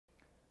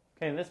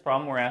Okay, in this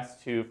problem we're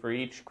asked to, for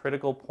each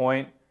critical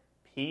point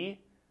P,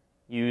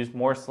 use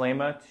Morse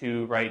lemma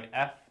to write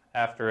f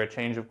after a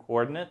change of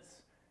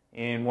coordinates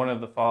in one of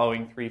the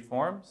following three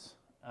forms.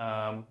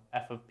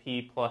 F of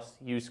p plus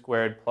u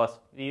squared plus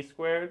v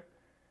squared,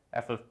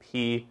 f of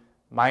p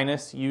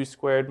minus u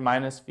squared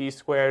minus v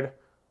squared,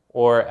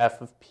 or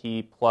f of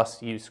p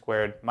plus u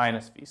squared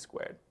minus v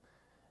squared.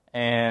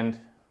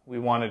 And we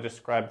want to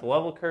describe the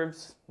level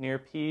curves near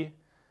p.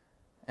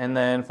 And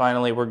then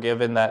finally, we're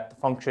given that the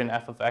function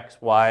f of x,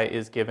 y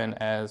is given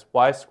as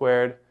y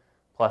squared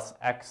plus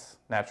x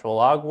natural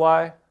log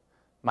y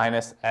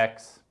minus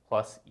x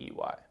plus ey.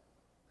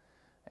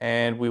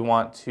 And we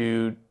want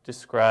to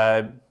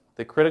describe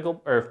the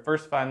critical, or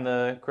first find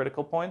the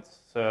critical points.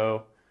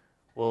 So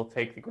we'll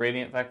take the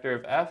gradient vector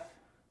of f,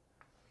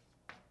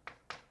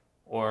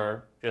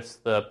 or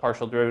just the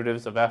partial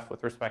derivatives of f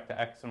with respect to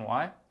x and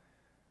y.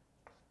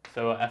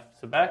 So f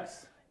sub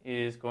x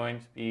is going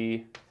to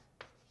be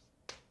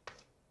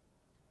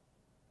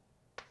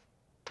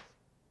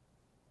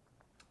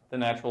the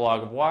natural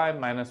log of y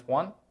minus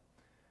 1,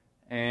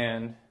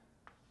 and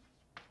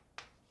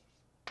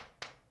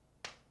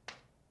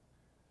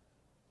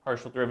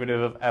partial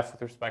derivative of f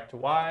with respect to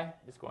y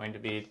is going to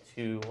be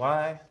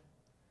 2y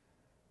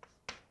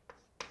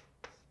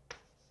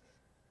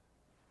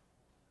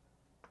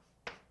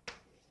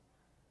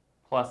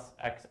plus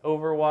x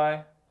over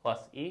y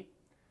plus e.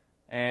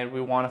 And we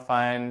want to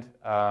find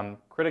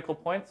critical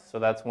points, so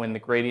that's when the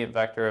gradient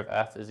vector of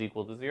f is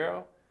equal to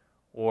 0,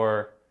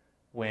 or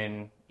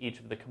when each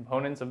of the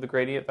components of the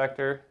gradient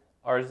vector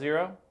are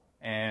 0,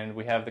 and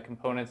we have the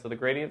components of the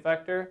gradient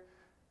vector,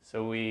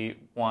 so we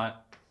want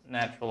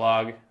natural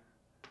log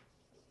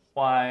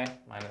y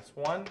minus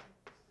 1 to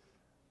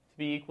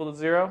be equal to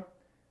 0,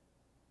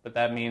 but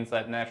that means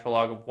that natural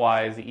log of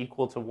y is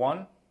equal to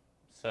 1,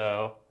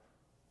 so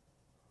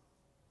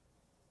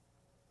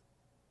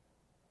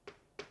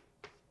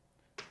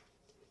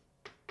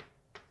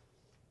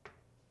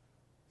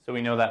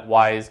we know that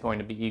y is going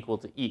to be equal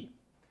to e.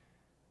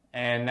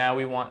 And now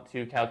we want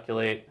to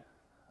calculate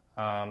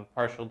we want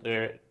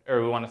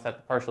to set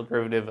the partial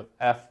derivative of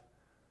f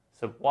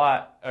sub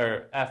y,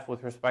 or f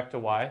with respect to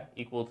y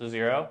equal to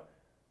 0.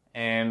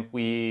 And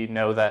we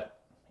know that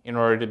in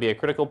order to be a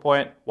critical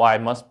point, y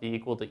must be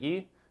equal to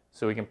e.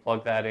 So we can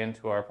plug that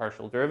into our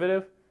partial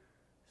derivative.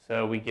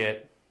 So we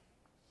get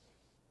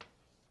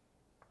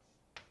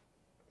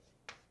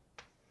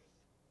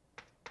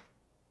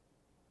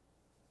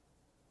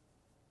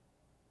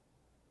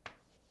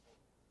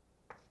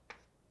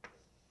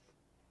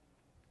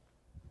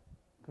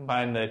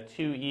combine the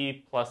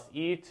 2e plus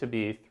e to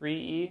be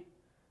 3e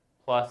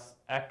plus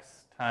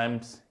x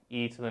times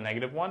e to the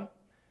negative 1.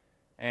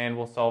 And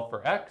we'll solve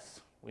for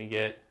x. We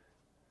get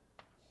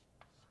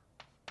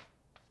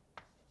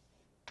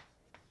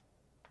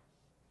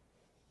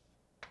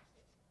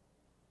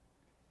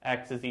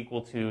x is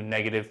equal to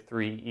negative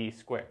 3e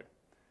squared.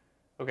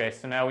 Okay,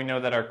 so now we know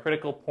that our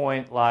critical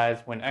point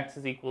lies when x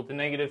is equal to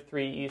negative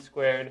 3e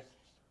squared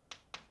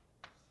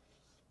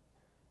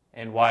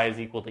and y is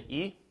equal to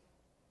e.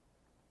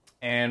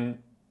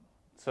 And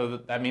so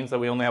that means that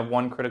we only have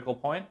one critical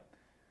point,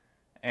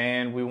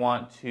 and we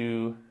want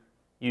to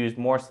use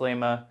Morse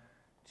lemma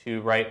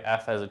to write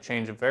f as a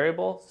change of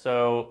variable.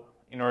 So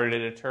in order to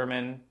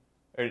determine,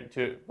 or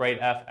to write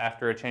f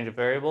after a change of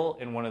variable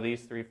in one of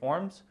these three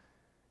forms,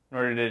 in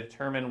order to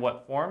determine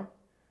what form,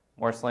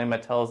 Morse lemma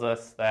tells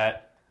us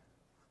that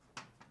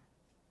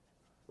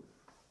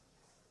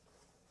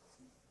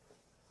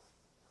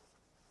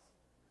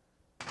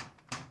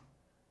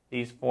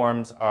these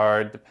forms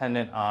are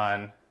dependent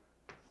on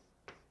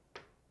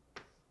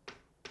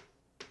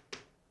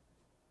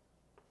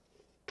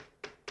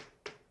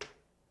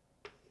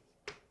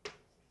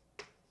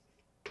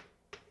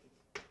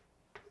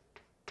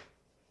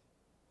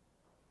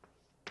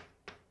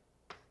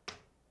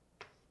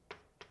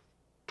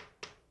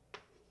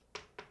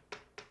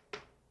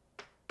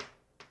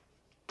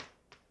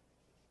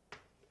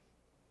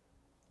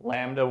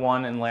lambda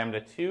 1 and lambda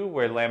 2,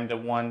 where lambda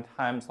 1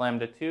 times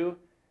lambda 2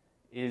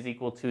 is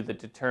equal to the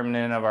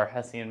determinant of our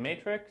Hessian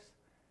matrix,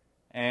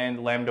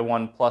 and lambda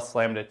 1 plus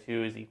lambda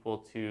 2 is equal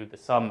to the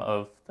sum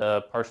of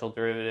the partial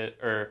derivative,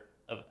 or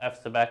of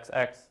f sub x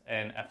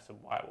and f sub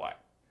y.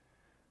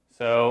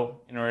 So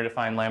in order to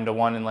find lambda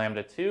 1 and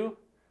lambda 2,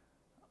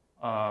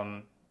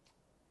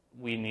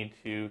 we need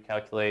to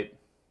calculate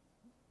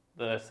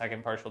the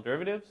second partial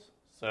derivatives.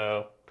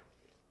 So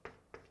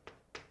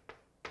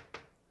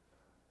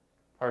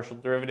partial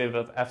derivative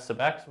of f sub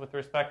x with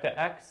respect to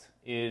x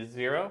is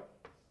 0.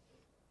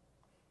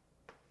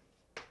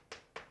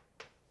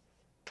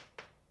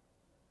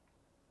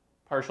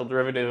 Partial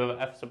derivative of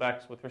f sub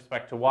x with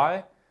respect to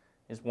y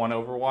is 1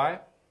 over y.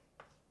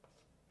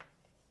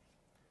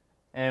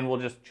 And we'll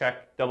just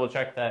double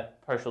check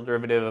that partial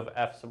derivative of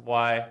f sub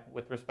y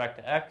with respect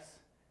to x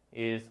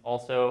is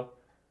also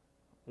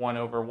 1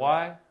 over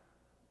y.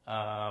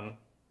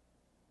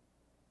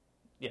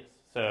 Yes,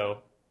 so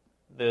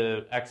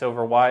the x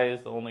over y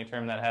is the only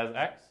term that has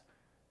x.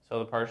 So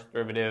the partial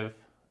derivative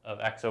of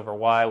x over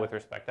y with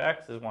respect to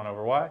x is 1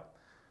 over y,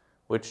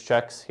 which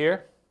checks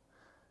here.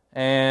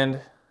 And,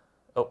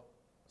 oh,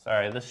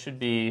 sorry, this should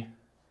be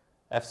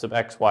f sub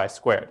xy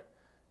squared,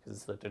 because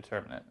it's the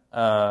determinant.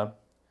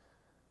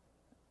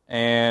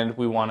 And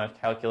we want to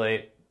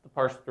calculate the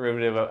partial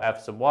derivative of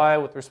f sub y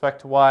with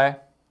respect to y,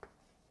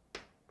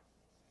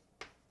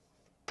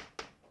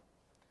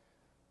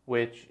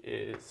 which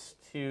is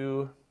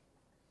 2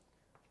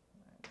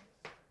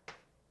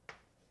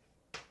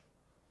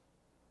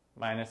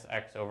 minus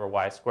x over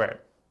y squared.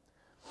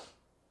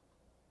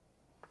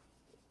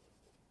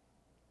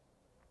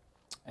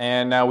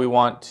 And now we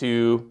want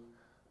to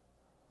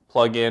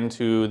plug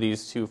into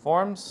these two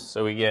forms.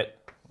 So we get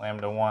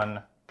lambda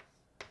 1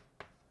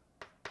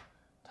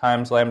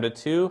 times lambda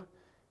 2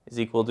 is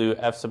equal to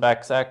f sub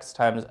xx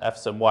times f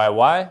sub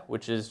yy,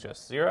 which is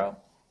just 0,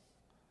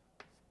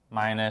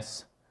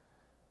 minus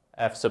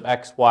f sub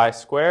xy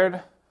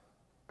squared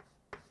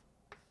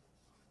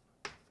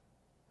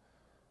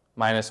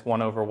minus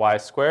 1 over y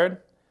squared.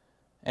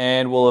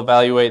 And we'll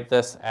evaluate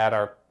this at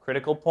our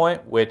critical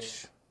point,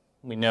 which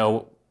we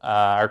know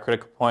our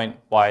critical point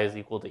y is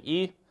equal to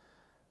e.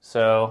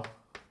 So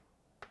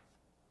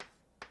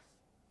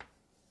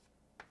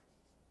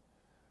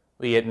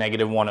we get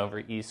negative 1 over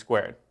e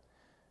squared.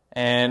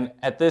 And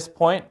at this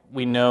point,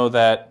 we know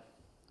that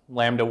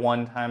lambda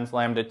 1 times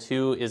lambda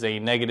 2 is a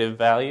negative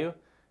value.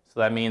 So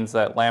that means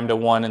that lambda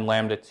 1 and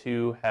lambda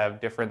 2 have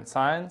different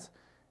signs.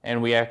 And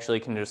we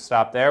actually can just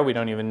stop there. We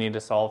don't even need to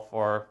solve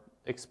for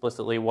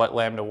explicitly what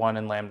lambda 1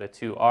 and lambda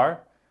 2 are,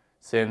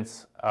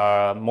 since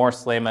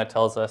Morse lemma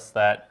tells us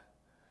that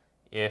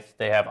if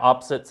they have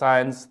opposite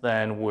signs,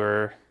 then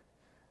we're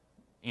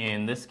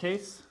in this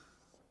case.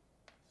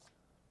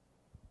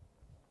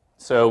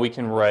 So we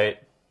can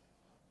write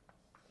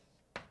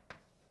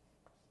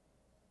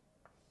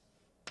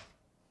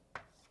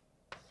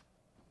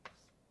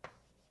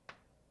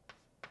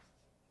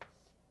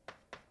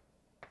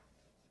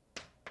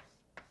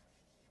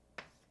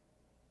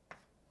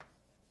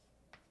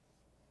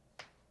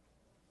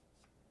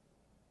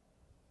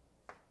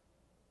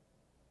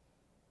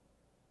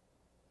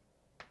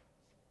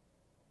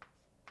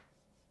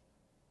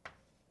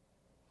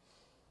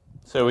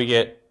so we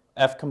get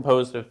f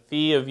composed of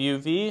phi of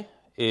uv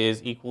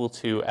is equal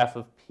to f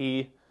of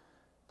p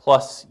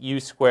plus u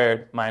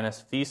squared minus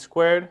phi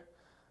squared.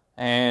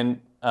 And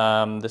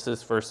this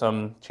is for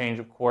some change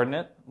of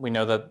coordinate. We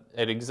know that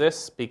it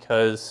exists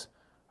because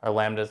our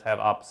lambdas have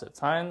opposite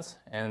signs,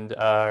 and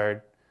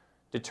our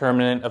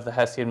determinant of the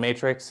Hessian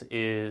matrix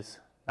is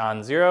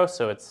non-zero,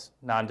 so it's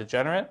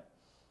non-degenerate.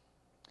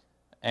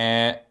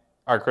 And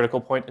our critical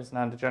point is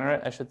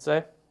non-degenerate, I should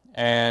say.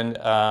 And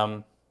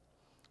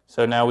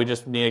so now we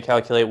just need to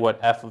calculate what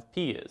f of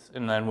p is,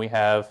 and then we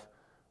have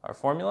our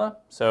formula.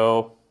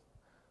 So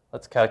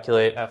let's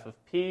calculate f of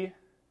p.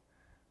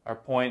 Our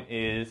point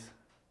is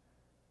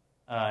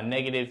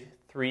negative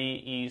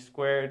 3e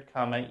squared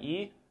comma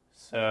e.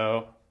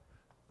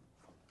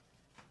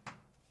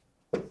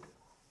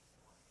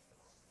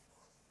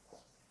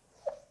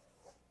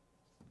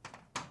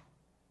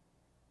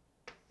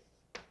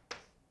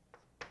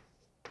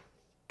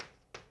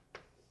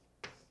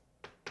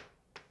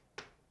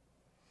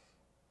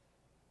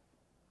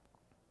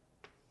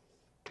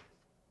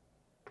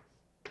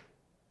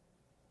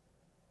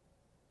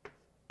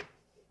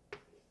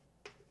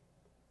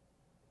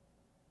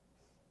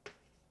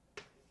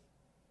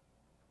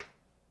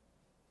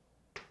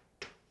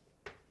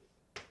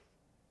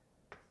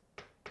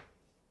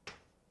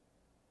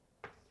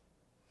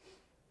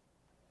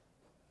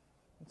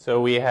 So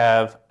we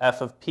have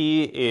f of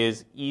p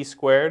is e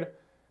squared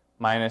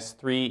minus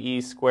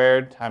 3e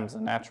squared times the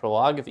natural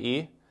log of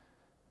e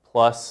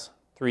plus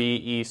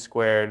 3e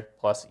squared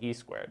plus e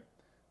squared.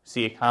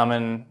 See, a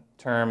common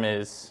term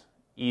is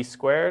e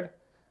squared.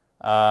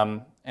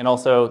 And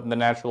also the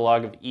natural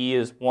log of e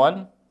is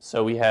 1.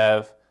 So we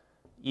have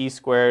e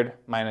squared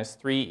minus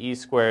 3e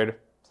squared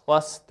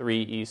plus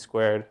 3e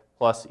squared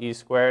plus e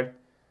squared.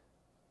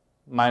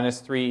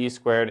 Minus 3e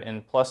squared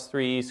and plus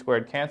 3e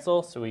squared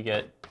cancel, so we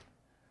get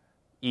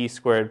e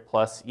squared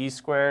plus e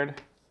squared,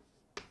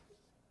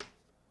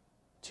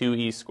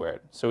 2e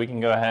squared. So we can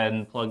go ahead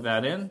and plug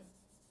that in.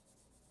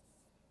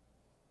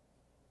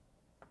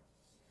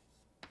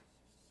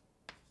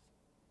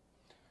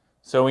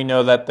 So we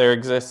know that there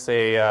exists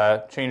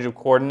a change of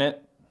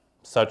coordinate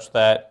such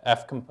that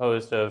f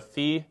composed of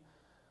phi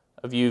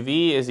of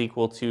uv is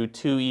equal to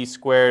 2e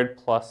squared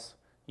plus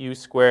u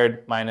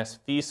squared minus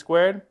phi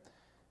squared.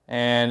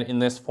 And in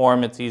this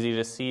form, it's easy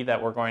to see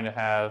that we're going to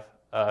have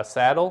a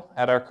saddle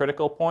at our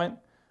critical point,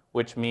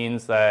 which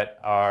means that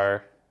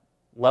our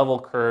level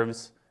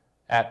curves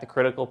at the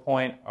critical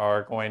point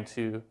are going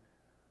to,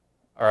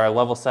 or our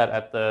level set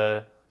at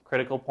the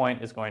critical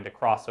point is going to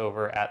cross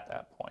over at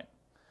that point.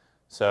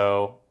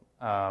 So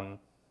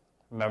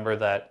remember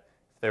that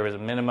if there was a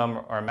minimum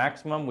or a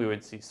maximum, we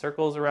would see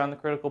circles around the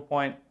critical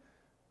point,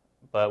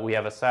 but we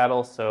have a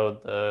saddle, so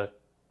the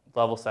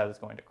level set is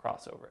going to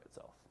cross over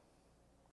itself.